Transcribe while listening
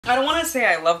I don't want to say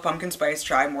I love pumpkin spice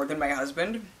chai more than my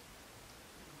husband,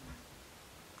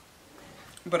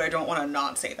 but I don't want to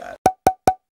not say that.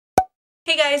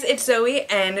 Hey guys, it's Zoe,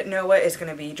 and Noah is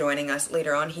going to be joining us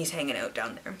later on. He's hanging out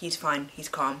down there. He's fine. He's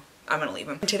calm. I'm gonna leave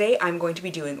him. Today I'm going to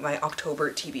be doing my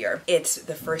October TBR. It's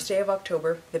the first day of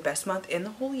October, the best month in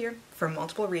the whole year for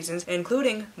multiple reasons,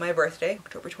 including my birthday,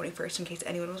 October 21st, in case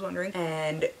anyone was wondering,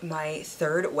 and my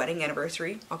third wedding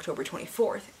anniversary, October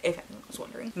 24th, if anyone was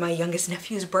wondering. My youngest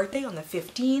nephew's birthday on the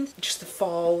 15th, just the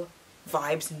fall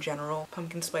vibes in general,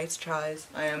 pumpkin spice chais.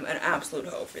 I am an absolute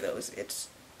hoe for those. It's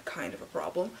kind of a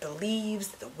problem. The leaves,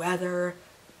 the weather,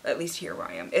 at least here where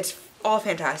I am. It's all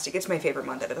fantastic. It's my favorite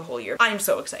month out of the whole year. I'm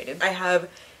so excited. I have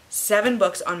 7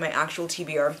 books on my actual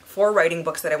TBR, 4 writing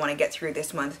books that I want to get through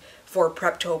this month for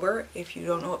Preptober. If you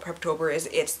don't know what Preptober is,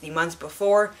 it's the month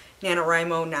before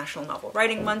NaNoWriMo National Novel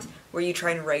Writing Month, where you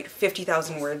try and write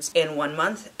 50,000 words in 1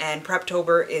 month, and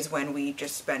Preptober is when we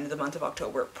just spend the month of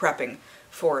October prepping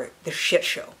for the shit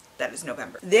show that is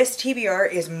November. This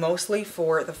TBR is mostly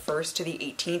for the 1st to the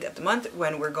 18th of the month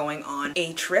when we're going on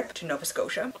a trip to Nova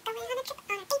Scotia.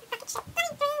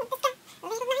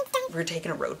 We're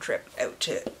taking a road trip out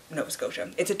to Nova Scotia.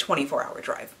 It's a 24-hour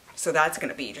drive, so that's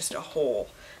gonna be just a whole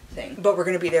thing. But we're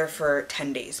gonna be there for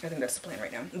 10 days. I think that's the plan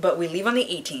right now. But we leave on the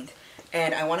 18th,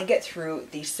 and I wanna get through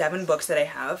the 7 books that I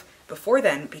have before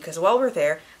then, because while we're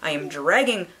there, I am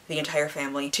dragging the entire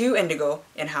family to Indigo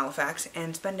in Halifax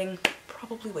and spending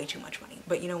probably way too much money.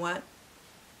 But you know what?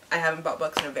 I haven't bought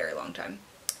books in a very long time,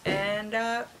 and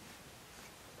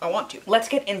I want to. Let's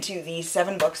get into the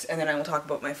 7 books, and then I will talk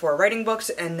about my 4 writing books,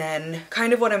 and then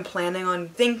kind of what I'm planning on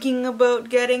thinking about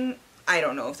getting. I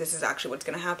don't know if this is actually what's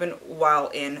gonna happen while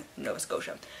in Nova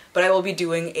Scotia, but I will be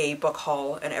doing a book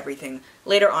haul and everything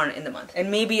later on in the month,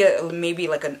 and maybe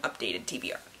like an updated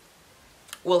TBR.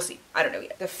 We'll see. I don't know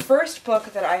yet. The first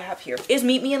book that I have here is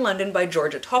Meet Me in London by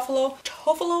Georgia Toffolo.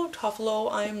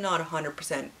 Toffolo, I'm not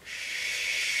 100%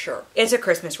 sure. It's a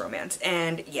Christmas romance,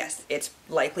 and yes, it's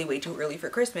likely way too early for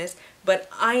Christmas, but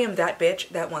I am that bitch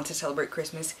that wants to celebrate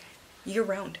Christmas year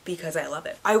round because I love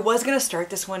it. I was gonna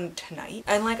start this one tonight,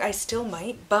 and like I still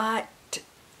might, but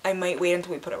I might wait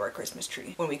until we put up our Christmas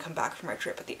tree when we come back from our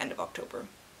trip at the end of October.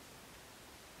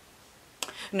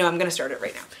 No, I'm gonna start it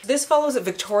right now. This follows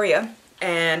Victoria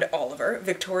and Oliver.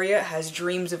 Victoria has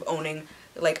dreams of owning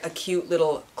like a cute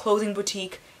little clothing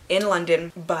boutique in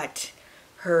London, but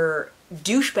her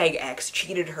douchebag ex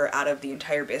cheated her out of the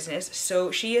entire business,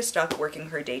 so she is stuck working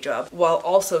her day job while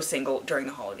also single during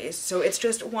the holidays. So it's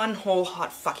just one whole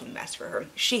hot fucking mess for her.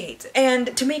 She hates it.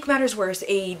 And to make matters worse,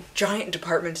 a giant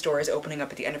department store is opening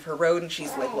up at the end of her road, and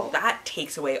she's like, well, that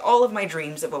takes away all of my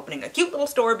dreams of opening a cute little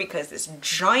store because this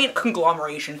giant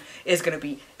conglomeration is gonna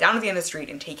be down at the end of the street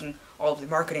and taking all of the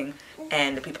marketing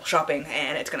and the people shopping,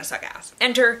 and it's gonna suck ass.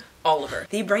 Enter Oliver,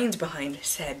 the brains behind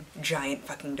said giant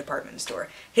fucking department store.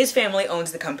 His family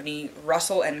owns the company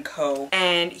Russell & Co,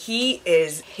 and he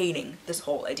is hating this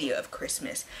whole idea of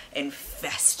Christmas and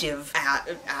festive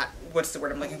what's the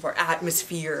word I'm looking for?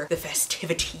 Atmosphere, the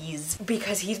festivities,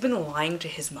 because he's been lying to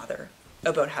his mother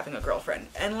about having a girlfriend,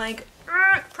 and like,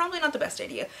 probably not the best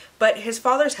idea, but his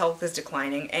father's health is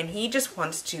declining, and he just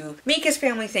wants to make his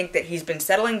family think that he's been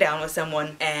settling down with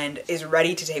someone and is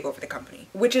ready to take over the company,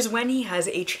 which is when he has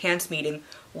a chance meeting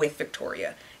with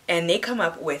Victoria, and they come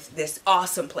up with this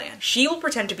awesome plan. She will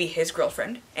pretend to be his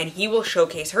girlfriend, and he will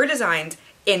showcase her designs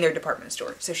in their department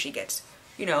store, so she gets,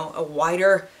 you know, a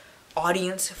wider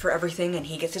audience for everything, and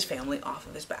he gets his family off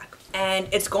of his back. And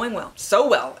it's going well. So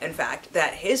well, in fact,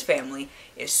 that his family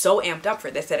is so amped up for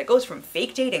this that it goes from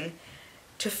fake dating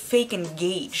to fake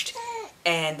engaged.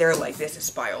 And they're like, this is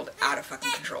spiraled out of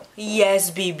fucking control.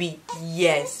 Yes, baby,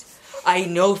 yes. I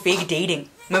know fake dating.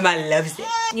 Mama loves it.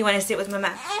 You wanna sit with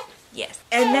Mama? Yes.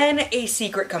 And then a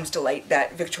secret comes to light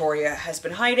that Victoria has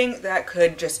been hiding that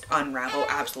could just unravel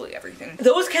absolutely everything.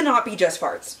 Those cannot be just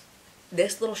farts.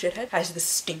 This little shithead has the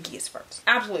stinkiest farts.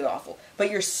 Absolutely awful.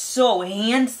 But you're so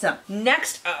handsome.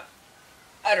 Next up,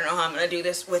 I don't know how I'm gonna do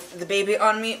this with the baby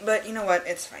on me, but you know what?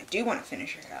 It's fine. I do want to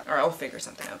finish it out, or I'll figure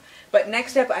something out. But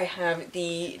next up, I have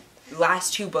the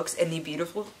last 2 books in the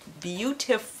beautiful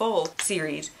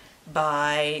series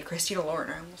by Christina Lauren.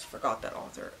 I almost forgot that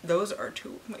author. Those are 2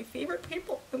 of my favorite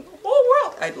people in the whole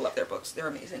world. I love their books. They're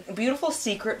amazing. Beautiful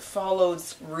Secret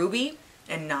follows Ruby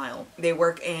and Niall. They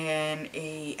work in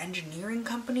a engineering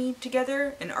company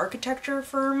together, an architecture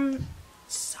firm,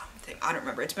 something. I don't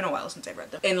remember. It's been a while since I've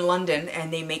read them. In London,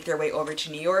 and they make their way over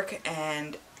to New York,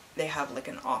 and they have like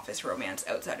an office romance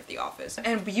outside of the office.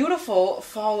 And Beautiful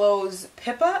follows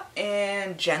Pippa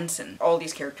and Jensen, all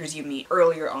these characters you meet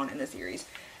earlier on in the series.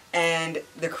 and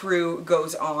the crew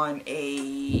goes on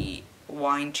a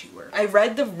wine tour. I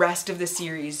read the rest of the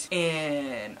series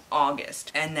in August,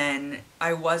 and then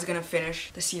I was gonna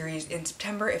finish the series in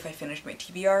September if I finished my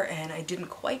TBR, and I didn't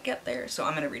quite get there, so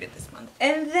I'm gonna read it this month.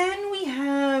 And then we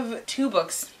have 2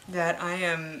 books that I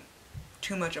am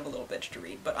too much of a little bitch to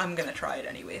read, but I'm gonna try it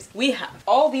anyways. We have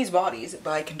All These Bodies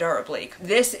by Kendara Blake.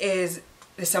 This is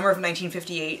the summer of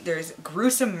 1958. There's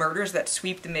gruesome murders that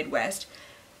sweep the Midwest.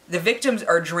 The victims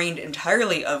are drained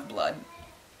entirely of blood.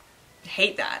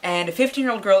 Hate that. And a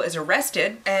 15-year-old girl is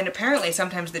arrested, and apparently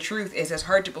sometimes the truth is as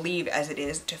hard to believe as it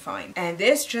is to find. And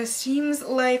this just seems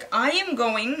like I am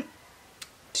going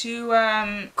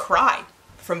to cry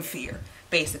from fear,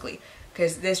 basically,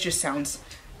 because this just sounds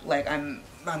like I'm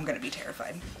gonna be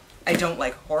terrified. I don't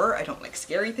like horror, I don't like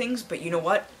scary things, but you know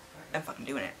what? I'm fucking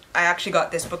doing it. I actually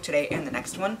got this book today and the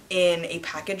next one in a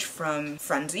package from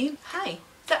Frenzy. Hi.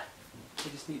 I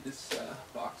just need this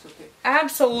box, okay?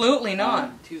 Absolutely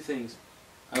not. 2 things.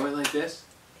 I went like this.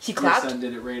 He clapped? My son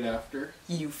did it right after.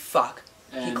 You fuck.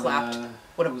 And, he clapped.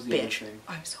 What a was the other bitch. thing?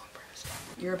 I'm so impressed.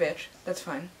 You're a bitch. That's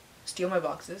fine. Steal my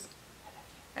boxes.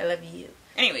 I love you.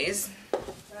 Anyways.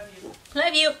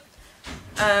 Love you.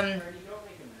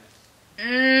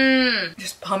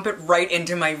 Just pump it right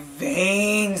into my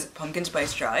veins. Pumpkin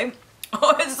spice chai.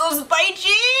 Oh, it's so spicy!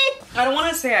 I don't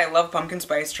want to say I love pumpkin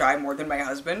spice chai more than my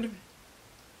husband,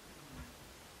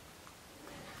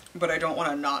 but I don't want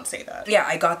to not say that. Yeah,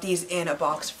 I got these in a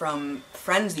box from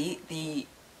Frenzy.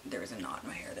 There was a knot in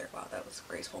my hair there. Wow, that was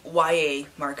graceful. YA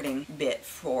marketing bit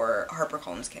for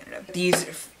HarperCollins Canada.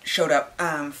 These showed up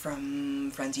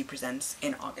from Frenzy Presents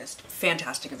in August.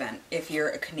 Fantastic event. If you're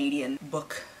a Canadian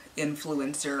book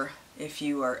influencer, if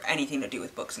you are anything to do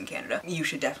with books in Canada, you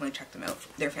should definitely check them out.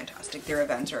 They're fantastic. Their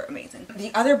events are amazing.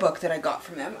 The other book that I got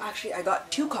from them, actually I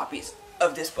got 2 copies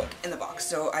of this book in the box,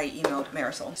 so I emailed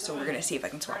Marisol, so we're gonna see if I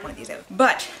can swap one of these out.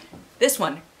 But this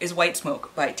one is White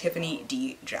Smoke by Tiffany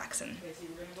D. Jackson.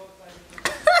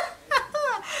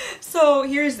 So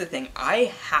here's the thing,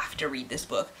 I have to read this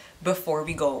book before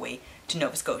we go away to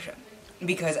Nova Scotia,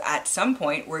 because at some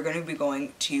point we're going to be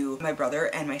going to my brother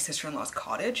and my sister-in-law's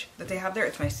cottage that they have there.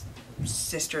 It's my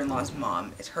sister-in-law's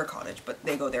mom, it's her cottage, but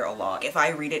they go there a lot. If I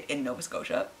read it in Nova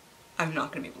Scotia, I'm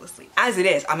not going to be able to sleep. As it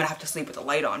is, I'm going to have to sleep with the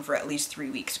light on for at least 3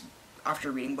 weeks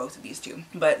after reading both of these 2.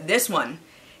 But this one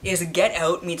is Get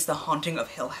Out meets The Haunting of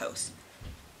Hill House.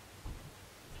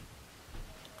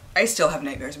 I still have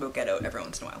nightmares about Get Out every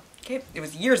once in a while. Okay, it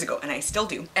was years ago and I still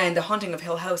do. And The Haunting of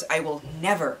Hill House I will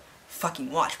never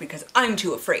fucking watch because I'm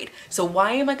too afraid. So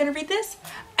why am I gonna read this?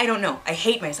 I don't know. I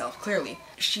hate myself, clearly.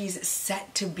 She's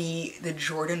set to be the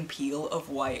Jordan Peele of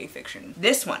YA fiction.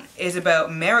 This one is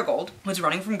about Marigold, who's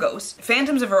running from ghosts.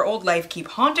 Phantoms of her old life keep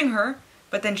haunting her,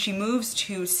 but then she moves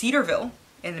to Cedarville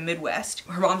in the Midwest.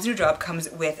 Her mom's new job comes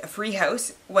with a free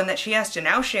house, one that she has to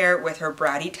now share with her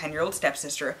bratty 10-year-old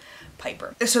stepsister,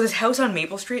 Piper. So this house on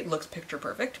Maple Street looks picture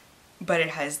perfect, but it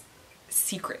has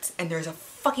secrets, and there's a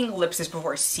fucking ellipsis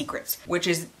before secrets, which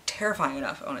is terrifying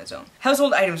enough on its own.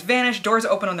 Household items vanish, doors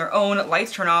open on their own,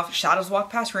 lights turn off, shadows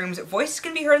walk past rooms, voices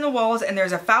can be heard in the walls, and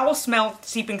there's a foul smell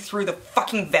seeping through the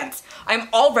fucking vents. I'm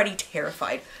already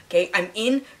terrified, okay? I'm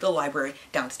in the library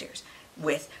downstairs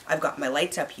I've got my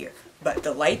lights up here, but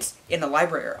the lights in the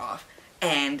library are off,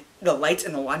 and the lights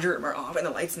in the laundry room are off, and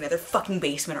the lights in the other fucking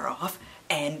basement are off,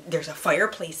 and there's a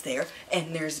fireplace there,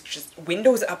 and there's just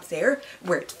windows up there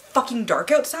where it's fucking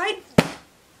dark outside.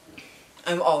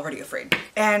 I'm already afraid.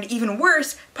 And even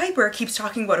worse, Piper keeps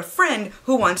talking about a friend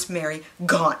who wants Mary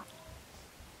gone.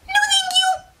 No thank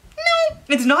you! No!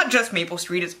 It's not just Maple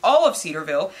Street, it's all of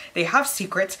Cedarville. They have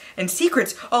secrets, and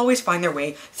secrets always find their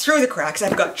way through the cracks.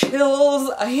 I've got chills.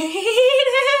 I hate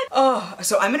it! Oh,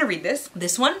 so I'm gonna read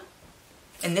this one,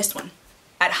 and this one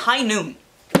at high noon.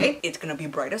 Okay? It's gonna be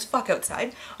bright as fuck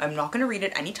outside. I'm not gonna read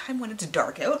it anytime when it's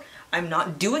dark out. I'm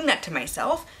not doing that to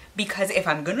myself, because if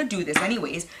I'm gonna do this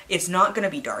anyways, it's not gonna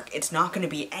be dark. It's not gonna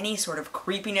be any sort of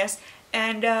creepiness,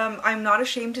 and I'm not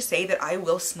ashamed to say that I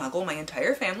will snuggle my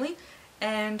entire family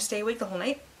and stay awake the whole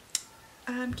night,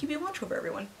 keeping watch over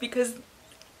everyone, because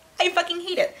I fucking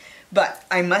hate it. But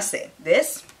I must say,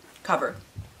 this cover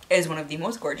is one of the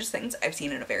most gorgeous things I've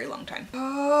seen in a very long time.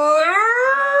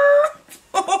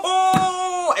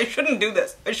 I shouldn't do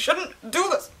this. I shouldn't do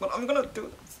this, but I'm gonna do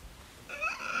this.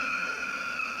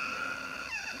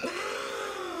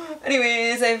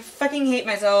 Anyways, I fucking hate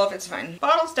myself. It's fine.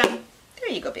 Bottle's done. There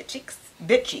you go, bit cheeks.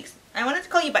 Bit cheeks. I wanted to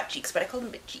call you butt cheeks, but I called him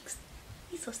bit cheeks.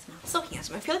 He's so small. So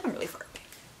handsome. I feel like I'm really far away.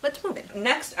 let's move in.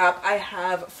 Next up, I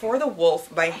have For the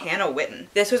Wolf by Hannah Witten.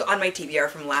 This was on my TBR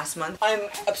from last month. I'm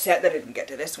upset that I didn't get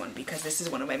to this one because this is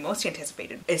one of my most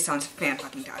anticipated. It sounds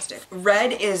fan-fucking-tastic.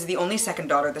 Red is the only second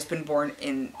daughter that's been born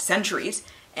in centuries,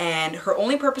 and her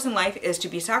only purpose in life is to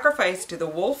be sacrificed to the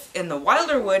wolf in the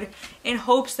wilder wood in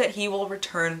hopes that he will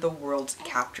return the world's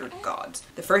captured gods.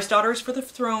 The first daughter is for the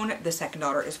throne, the second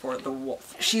daughter is for the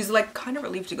wolf. She's like kind of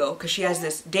relieved to go because she has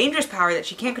this dangerous power that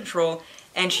she can't control,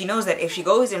 and she knows that if she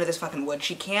goes into this fucking wood,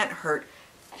 she can't hurt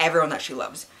everyone that she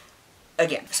loves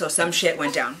again. So some shit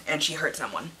went down and she hurt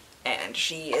someone, and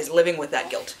she is living with that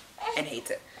guilt and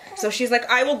hates it. So she's like,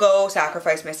 I will go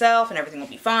sacrifice myself and everything will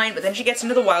be fine. But then she gets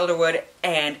into the wilder wood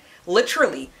and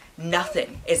literally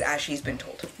nothing is as she's been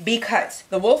told. Because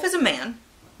the wolf is a man,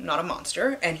 not a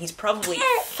monster, and he's probably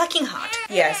fucking hot.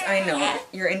 Yes, I know.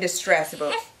 You're in distress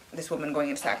about this woman going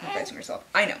and sacrificing herself.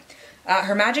 I know.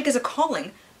 Her magic is a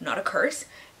calling, not a curse.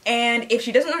 And if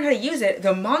she doesn't learn how to use it,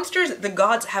 the monsters the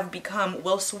gods have become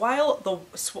will swallow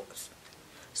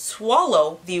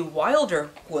the wilder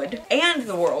wood and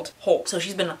the world whole. So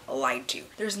she's been lied to.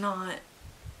 There's not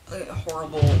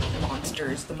horrible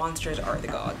monsters. The monsters are the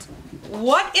gods.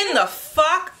 What in the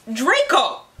fuck?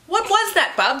 Draco! What was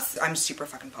that, Bubs? I'm super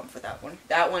fucking pumped for that one.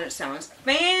 That one sounds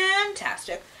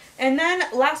fantastic. And then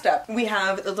last up, we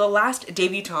have The Last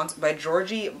Debutante by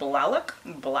Georgie Blalock.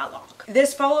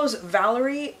 This follows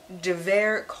Valerie de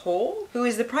Vere-Cole, who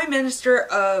is the Prime Minister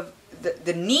of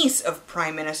the niece of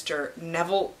Prime Minister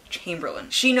Neville Chamberlain.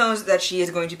 She knows that she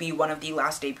is going to be one of the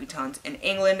last debutantes in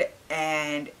England,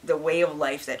 and the way of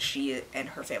life that she and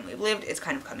her family have lived is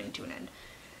kind of coming to an end.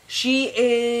 She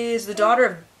is the daughter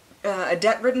of a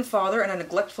debt-ridden father and a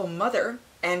neglectful mother,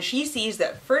 and she sees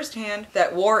that firsthand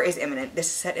that war is imminent. This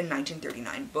is set in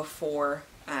 1939, before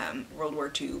World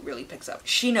War II really picks up.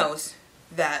 She knows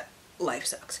that life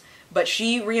sucks, but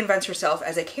she reinvents herself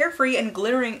as a carefree and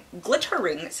glittering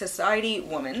society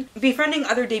woman, befriending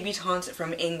other debutantes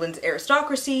from England's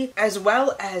aristocracy, as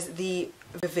well as the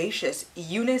vivacious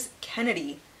Eunice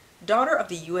Kennedy, daughter of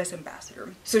the US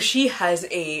ambassador. So she has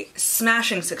a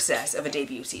smashing success of a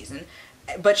debut season,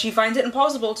 but she finds it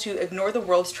impossible to ignore the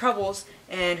world's troubles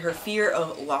and her fear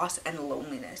of loss and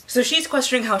loneliness. So she's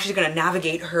questioning how she's gonna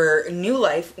navigate her new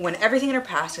life when everything in her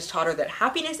past has taught her that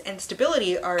happiness and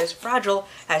stability are as fragile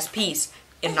as peace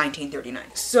in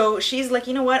 1939. So she's like,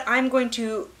 you know what, I'm going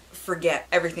to forget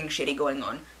everything shitty going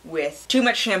on with too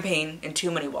much champagne and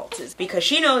too many waltzes, because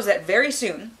she knows that very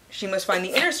soon she must find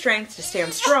the inner strength to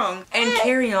stand strong and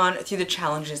carry on through the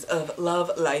challenges of love,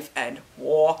 life, and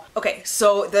war. Okay,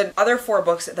 so the other 4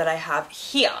 books that I have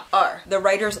here are The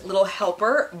Writer's Little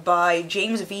Helper by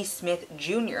James V. Smith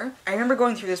Jr. I remember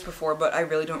going through this before, but I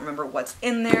really don't remember what's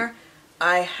in there.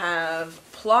 I have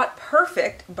Plot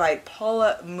Perfect by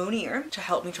Paula Mounier to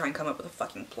help me try and come up with a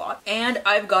fucking plot. And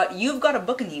I've got You've Got a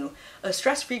Book in You, a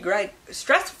stress-free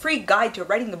guide to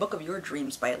writing the book of your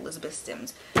dreams by Elizabeth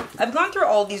Sims. I've gone through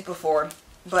all of these before,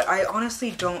 but I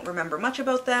honestly don't remember much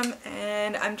about them,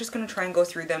 and I'm just gonna try and go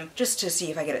through them just to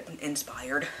see if I get it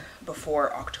inspired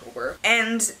before October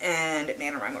ends and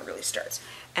NaNoWriMo really starts.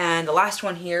 And the last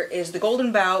one here is The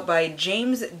Golden Bough by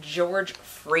James George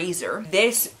Fraser.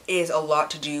 This is a lot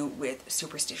to do with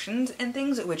superstitions and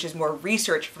things, which is more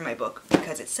research for my book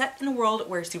because it's set in a world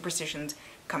where superstitions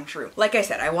come true. Like I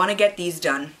said, I want to get these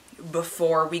done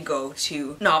before we go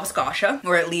to Nova Scotia,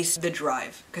 or at least the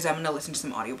drive, because I'm going to listen to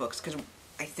some audiobooks because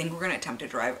I think we're going to attempt to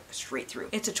drive straight through.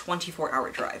 It's a 24-hour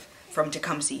drive from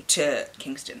Tecumseh to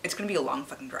Kingston. It's going to be a long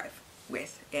fucking drive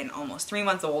with an almost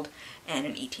 3-month-old and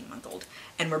an 18-month-old,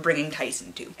 and we're bringing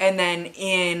Tyson too. And then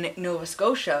in Nova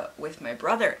Scotia with my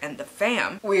brother and the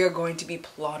fam, we are going to be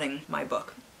plotting my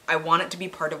book. I want it to be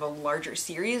part of a larger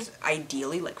series,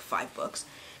 ideally like 5 books.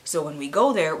 So when we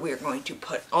go there, we are going to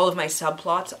put all of my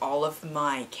subplots, all of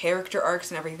my character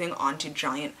arcs and everything onto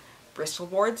giant Bristol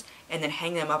boards and then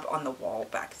hang them up on the wall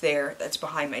back there that's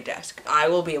behind my desk. I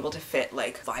will be able to fit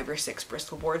like 5 or 6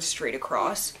 Bristol boards straight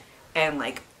across and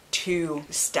like 2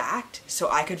 stacked, so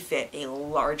I could fit a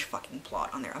large fucking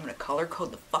plot on there. I'm gonna color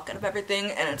code the fuck out of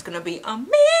everything and it's gonna be amazing!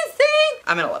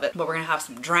 I'm gonna love it. But we're gonna have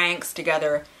some drinks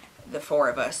together, the 4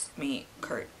 of us, me,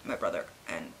 Kurt, my brother,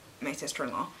 and my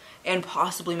sister-in-law, and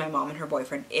possibly my mom and her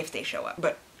boyfriend if they show up,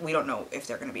 but we don't know if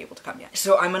they're gonna be able to come yet.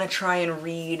 So I'm gonna try and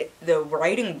read the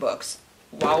writing books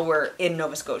while we're in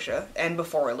Nova Scotia, and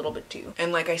before a little bit too.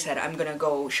 And like I said, I'm gonna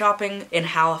go shopping in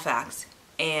Halifax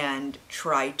and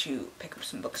try to pick up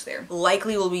some books there.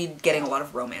 Likely we'll be getting a lot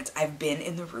of romance. I've been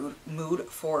in the mood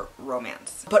for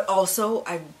romance. But also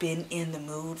I've been in the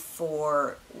mood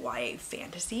for YA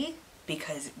fantasy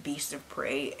because Beasts of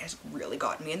Prey has really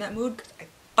gotten me in that mood because I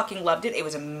fucking loved it. It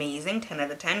was amazing. 10 out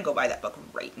of 10. Go buy that book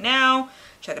right now.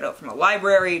 Check it out from a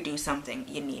library. Do something.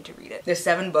 You need to read it. There's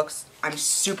 7 books. I'm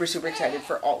super, super excited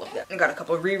for all of them. I got a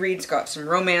couple of rereads, got some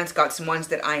romance, got some ones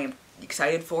that I am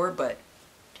excited for, but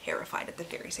terrified at the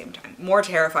very same time. More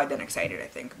terrified than excited, I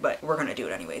think, but we're gonna do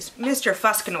it anyways. Mr.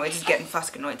 Fuskinoids is getting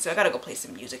Fuskinoids, so I gotta go play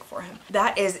some music for him.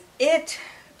 That is it.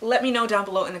 Let me know down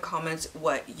below in the comments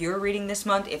what you're reading this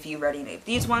month, if you read any of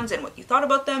these ones and what you thought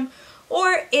about them.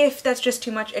 Or if that's just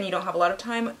too much and you don't have a lot of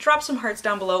time, drop some hearts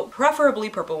down below, preferably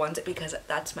purple ones because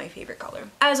that's my favorite color.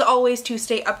 As always, to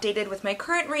stay updated with my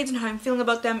current reads and how I'm feeling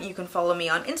about them, you can follow me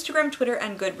on Instagram, Twitter,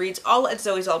 and Goodreads, all at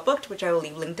Zoe's All Booked, which I will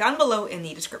leave linked down below in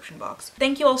the description box.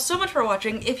 Thank you all so much for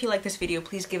watching. If you like this video,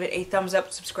 please give it a thumbs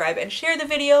up, subscribe, and share the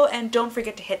video, and don't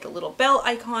forget to hit the little bell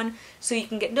icon so you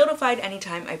can get notified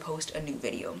anytime I post a new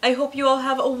video. I hope you all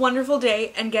have a wonderful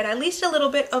day and get at least a little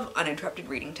bit of uninterrupted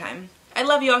reading time. I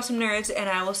love you awesome nerds, and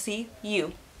I will see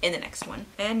you in the next one.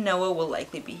 And Noah will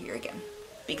likely be here again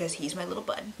because he's my little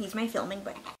bud. He's my filming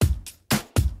buddy.